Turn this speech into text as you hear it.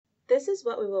This is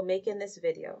what we will make in this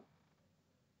video.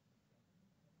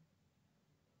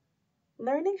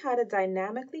 Learning how to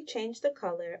dynamically change the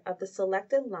color of the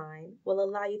selected line will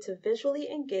allow you to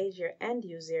visually engage your end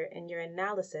user in your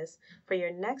analysis for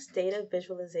your next data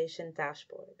visualization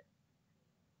dashboard.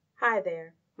 Hi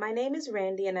there, my name is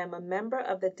Randy and I'm a member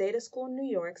of the Data School New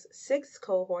York's 6th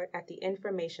cohort at the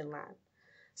Information Lab.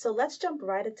 So let's jump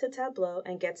right into Tableau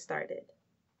and get started.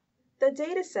 The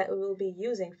dataset we will be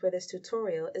using for this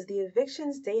tutorial is the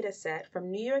evictions dataset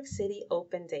from New York City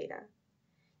Open Data.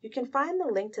 You can find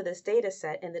the link to this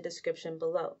dataset in the description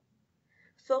below.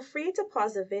 Feel free to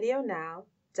pause the video now,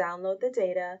 download the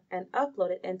data, and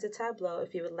upload it into Tableau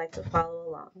if you would like to follow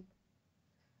along.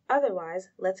 Otherwise,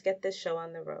 let's get this show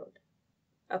on the road.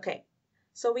 Okay,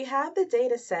 so we have the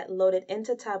dataset loaded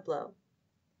into Tableau.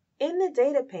 In the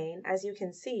data pane, as you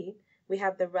can see, we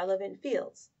have the relevant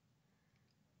fields.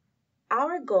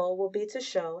 Our goal will be to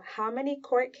show how many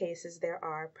court cases there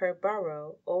are per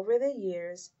borough over the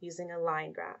years using a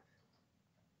line graph.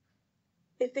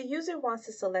 If the user wants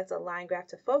to select a line graph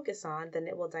to focus on, then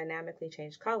it will dynamically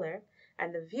change color,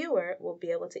 and the viewer will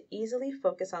be able to easily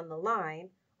focus on the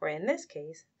line, or in this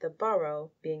case, the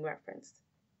borough being referenced.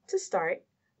 To start,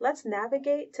 let's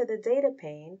navigate to the data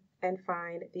pane and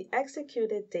find the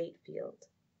executed date field.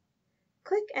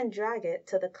 Click and drag it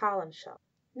to the column shelf.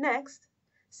 Next,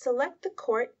 select the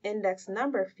court index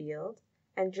number field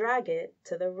and drag it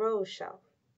to the rows shelf.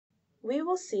 We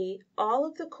will see all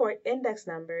of the court index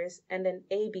numbers and an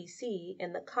ABC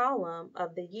in the column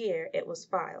of the year it was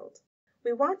filed.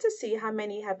 We want to see how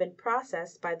many have been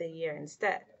processed by the year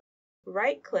instead.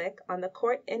 Right-click on the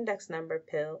court index number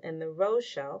pill in the rows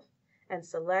shelf and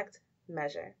select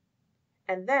Measure,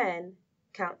 and then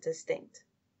Count Distinct.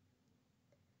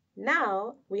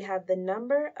 Now we have the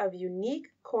number of unique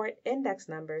court index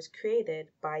numbers created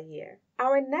by year.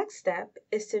 Our next step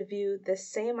is to view the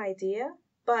same idea,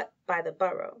 but by the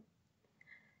borough.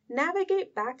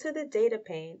 Navigate back to the data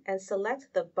pane and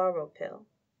select the borough pill.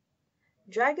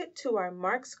 Drag it to our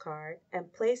marks card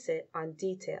and place it on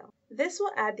Detail. This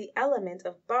will add the element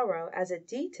of borough as a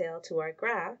detail to our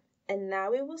graph, and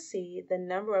now we will see the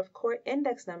number of court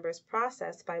index numbers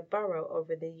processed by borough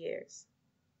over the years.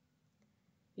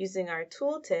 Using our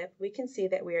tooltip, we can see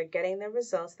that we are getting the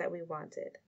results that we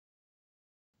wanted.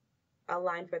 A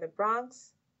line for the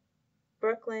Bronx,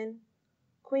 Brooklyn,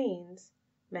 Queens,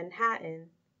 Manhattan,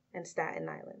 and Staten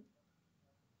Island.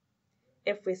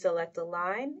 If we select a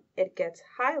line, it gets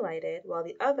highlighted while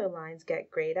the other lines get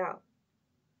grayed out.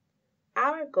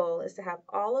 Our goal is to have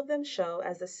all of them show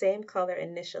as the same color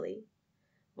initially.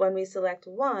 When we select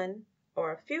one,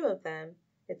 or a few of them,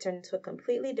 it turns into a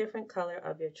completely different color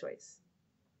of your choice.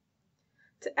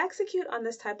 To execute on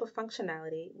this type of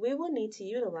functionality, we will need to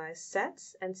utilize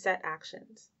sets and set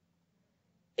actions.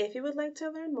 If you would like to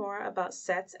learn more about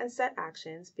sets and set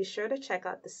actions, be sure to check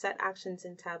out the Set Actions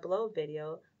in Tableau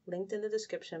video linked in the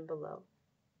description below.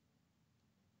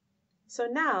 So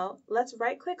now, let's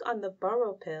right-click on the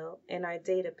borough pill in our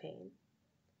data pane.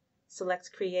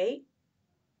 Select Create,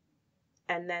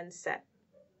 and then Set.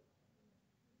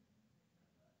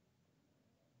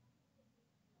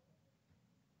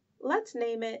 Let's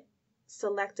name it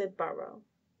Selected Borough,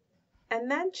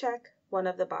 and then check one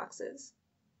of the boxes,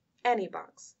 any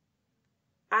box.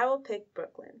 I will pick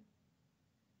Brooklyn.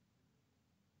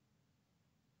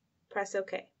 Press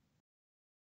OK.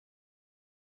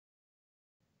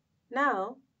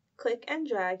 Now, click and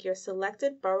drag your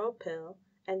selected borough pill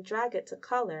and drag it to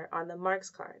color on the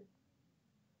marks card.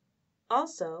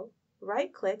 Also,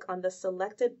 right-click on the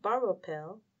selected borough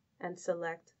pill and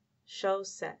select Show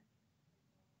Set.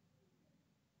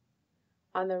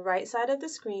 On the right side of the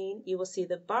screen, you will see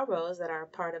the boroughs that are a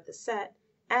part of the set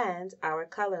and our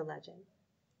color legend.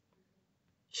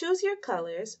 Choose your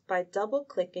colors by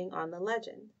double-clicking on the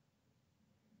legend.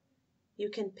 You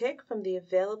can pick from the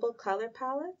available color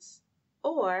palettes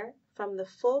or from the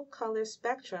full color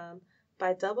spectrum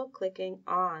by double-clicking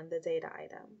on the data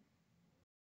item.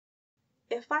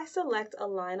 If I select a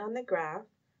line on the graph,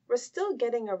 we're still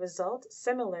getting a result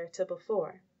similar to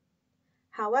before.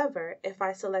 However, if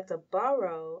I select a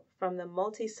borough from the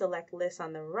multi-select list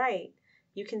on the right,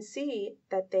 you can see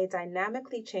that they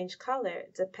dynamically change color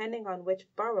depending on which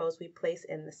boroughs we place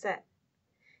in the set.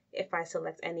 If I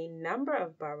select any number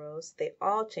of boroughs, they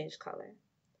all change color.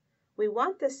 We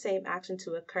want this same action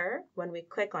to occur when we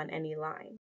click on any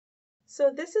line.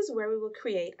 So this is where we will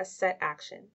create a set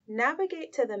action.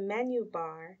 Navigate to the menu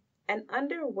bar and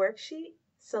under Worksheet,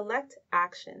 select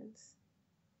Actions.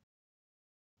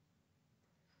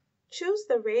 Choose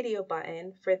the radio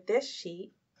button for this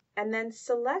sheet and then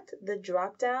select the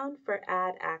drop-down for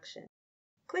Add Action.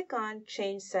 click on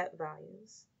Change Set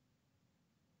Values.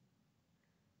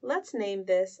 Let's name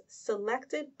this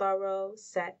Selected Borough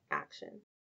Set Action.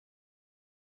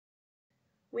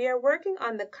 We are working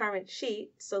on the current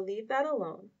sheet, so leave that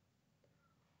alone.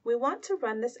 We want to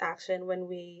run this action when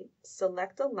we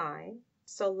select a line,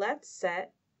 so let's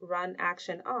set Run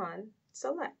Action On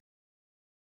Select.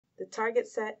 The target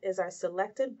set is our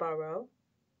selected borough.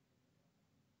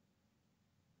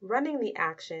 Running the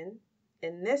action,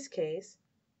 in this case,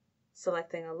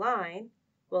 selecting a line,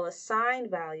 will assign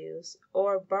values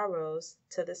or boroughs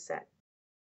to the set.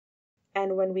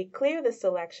 And when we clear the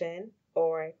selection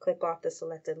or click off the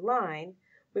selected line,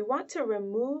 we want to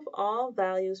remove all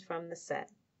values from the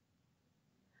set,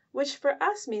 which for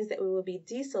us means that we will be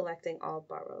deselecting all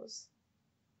boroughs.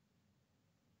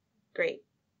 Great.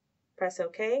 Press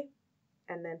OK,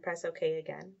 and then press OK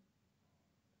again.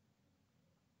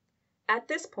 At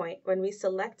this point, when we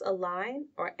select a line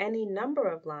or any number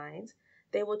of lines,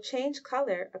 they will change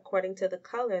color according to the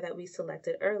color that we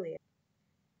selected earlier.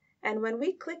 And when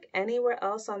we click anywhere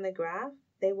else on the graph,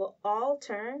 they will all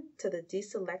turn to the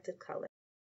deselected color.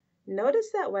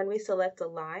 Notice that when we select a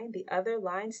line, the other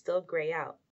lines still gray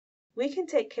out. We can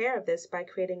take care of this by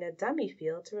creating a dummy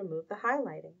field to remove the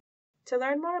highlighting. To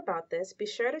learn more about this, be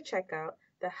sure to check out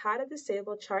the How to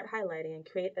Disable Chart Highlighting and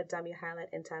Create a Dummy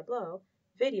Highlight in Tableau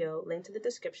video linked in the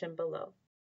description below.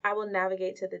 I will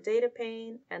navigate to the data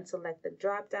pane and select the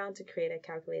drop-down to create a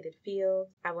calculated field.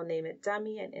 I will name it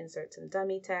Dummy and insert some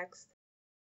dummy text.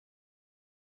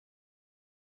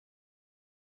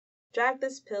 Drag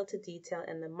this pill to detail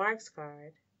in the marks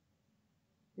card.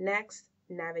 Next,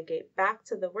 navigate back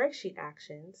to the worksheet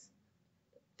actions.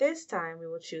 This time we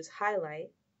will choose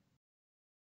Highlight.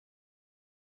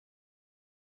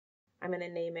 I'm going to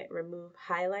name it Remove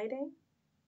Highlighting.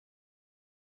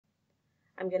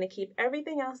 I'm going to keep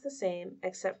everything else the same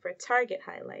except for Target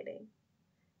Highlighting.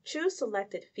 Choose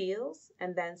Selected Fields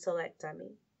and then select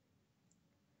Dummy.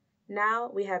 Now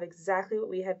we have exactly what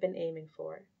we have been aiming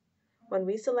for. When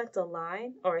we select a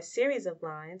line or a series of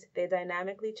lines, they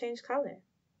dynamically change color.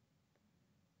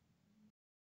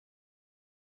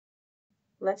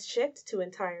 Let's shift to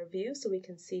entire view so we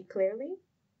can see clearly.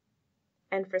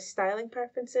 And for styling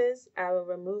preferences, I will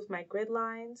remove my grid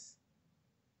lines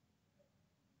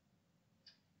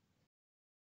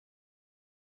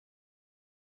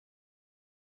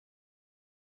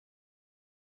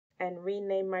and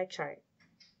rename my chart.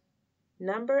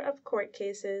 Number of court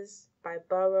cases by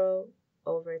borough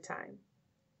over time.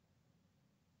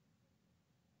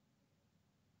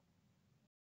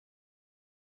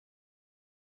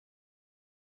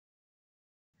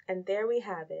 And there we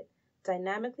have it,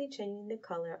 dynamically changing the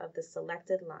color of the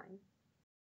selected line.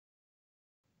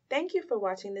 Thank you for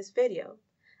watching this video.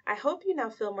 I hope you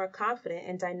now feel more confident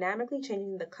in dynamically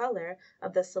changing the color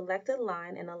of the selected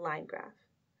line in a line graph.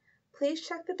 Please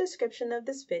check the description of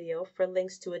this video for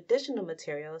links to additional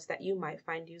materials that you might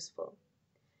find useful.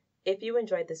 If you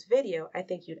enjoyed this video, I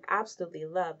think you'd absolutely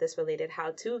love this related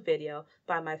how-to video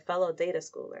by my fellow data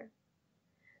schooler.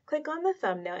 Click on the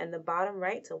thumbnail in the bottom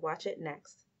right to watch it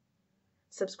next.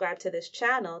 Subscribe to this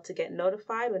channel to get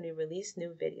notified when we release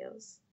new videos.